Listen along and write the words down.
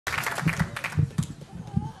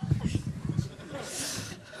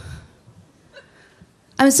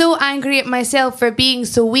I'm so angry at myself for being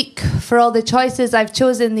so weak. For all the choices I've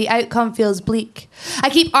chosen, the outcome feels bleak.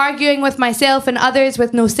 I keep arguing with myself and others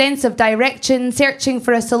with no sense of direction, searching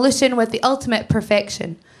for a solution with the ultimate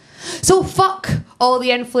perfection. So fuck all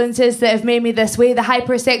the influences that have made me this way, the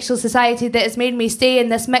hypersexual society that has made me stay in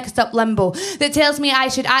this mixed up limbo, that tells me I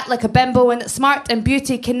should act like a bimbo and that smart and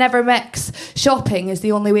beauty can never mix. Shopping is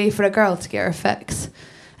the only way for a girl to get her fix.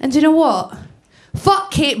 And do you know what?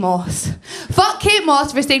 Fuck Kate Moss. Fuck Kate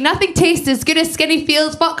Moss for saying nothing tastes as good as skinny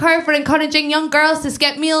feels. Fuck her for encouraging young girls to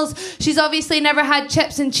skip meals. She's obviously never had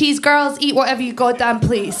chips and cheese. Girls, eat whatever you goddamn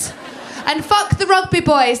please. And fuck the rugby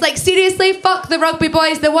boys. Like, seriously, fuck the rugby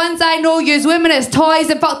boys. The ones I know use women as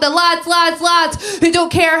toys. And fuck the lads who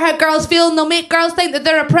don't care how girls feel. And they'll make girls think that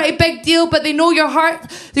they're a pretty big deal, but they know your heart,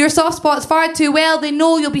 your soft spots far too well. They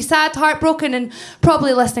know you'll be sad, heartbroken, and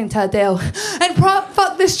probably listening to Adele. And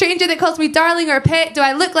fuck the stranger that calls me darling or pet. Do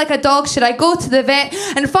I look like a dog? Should I go to the vet?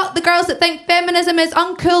 And fuck the girls that think feminism is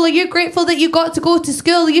uncool. Are you grateful that you got to go to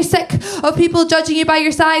school? Are you sick of people judging you by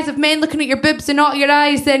your size, of men looking at your boobs and not your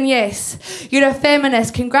eyes? Then yes, you're a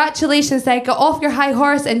feminist. Congratulations, then get off your high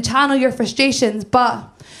horse and channel your frustrations. But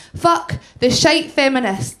fuck the shite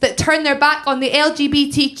feminists that turn their back on the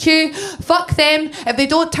LGBTQ. Fuck them if they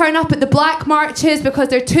don't turn up at the black marches because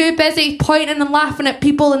they're too busy pointing and laughing at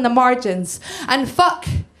people in the margins. And fuck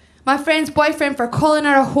my friend's boyfriend for calling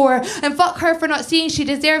her a whore. And fuck her for not seeing she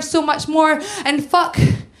deserves so much more. And fuck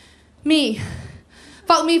me.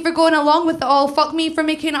 Fuck me for going along with it all. Fuck me for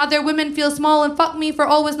making other women feel small. And fuck me for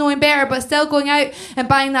always knowing better but still going out and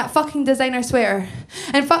buying that fucking designer sweater.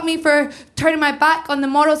 And fuck me for turning my back on the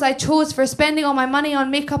morals I chose, for spending all my money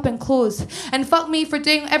on makeup and clothes. And fuck me for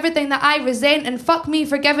doing everything that I resent. And fuck me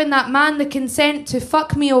for giving that man the consent to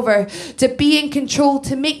fuck me over, to be in control,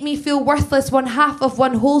 to make me feel worthless, one half of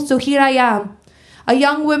one whole. So here I am, a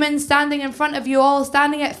young woman standing in front of you all,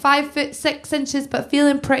 standing at 5'6" but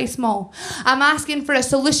feeling pretty small. I'm asking for a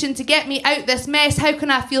solution to get me out this mess. How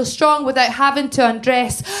can I feel strong without having to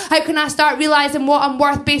undress? How can I start realising what I'm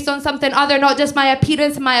worth based on something other, not just my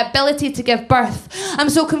appearance and my ability to give birth? I'm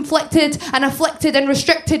so conflicted and afflicted and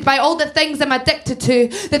restricted by all the things I'm addicted to,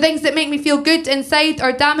 the things that make me feel good inside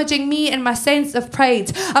or damaging me and my sense of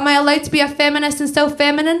pride. Am I allowed to be a feminist and still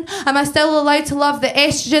feminine? Am I still allowed to love the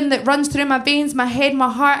estrogen that runs through my veins, my head,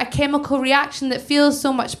 my heart, a chemical reaction that feels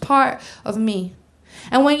so much part of me?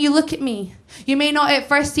 And when you look at me, you may not at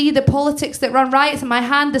first see the politics that run riots in my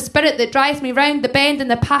hand, the spirit that drives me round the bend,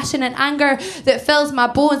 and the passion and anger that fills my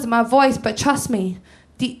bones and my voice. But trust me,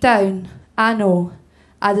 deep down, I know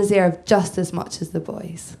I deserve just as much as the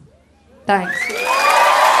boys. Thanks. Give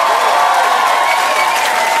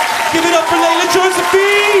it up for Leyla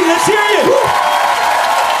Josephine. Let's hear you.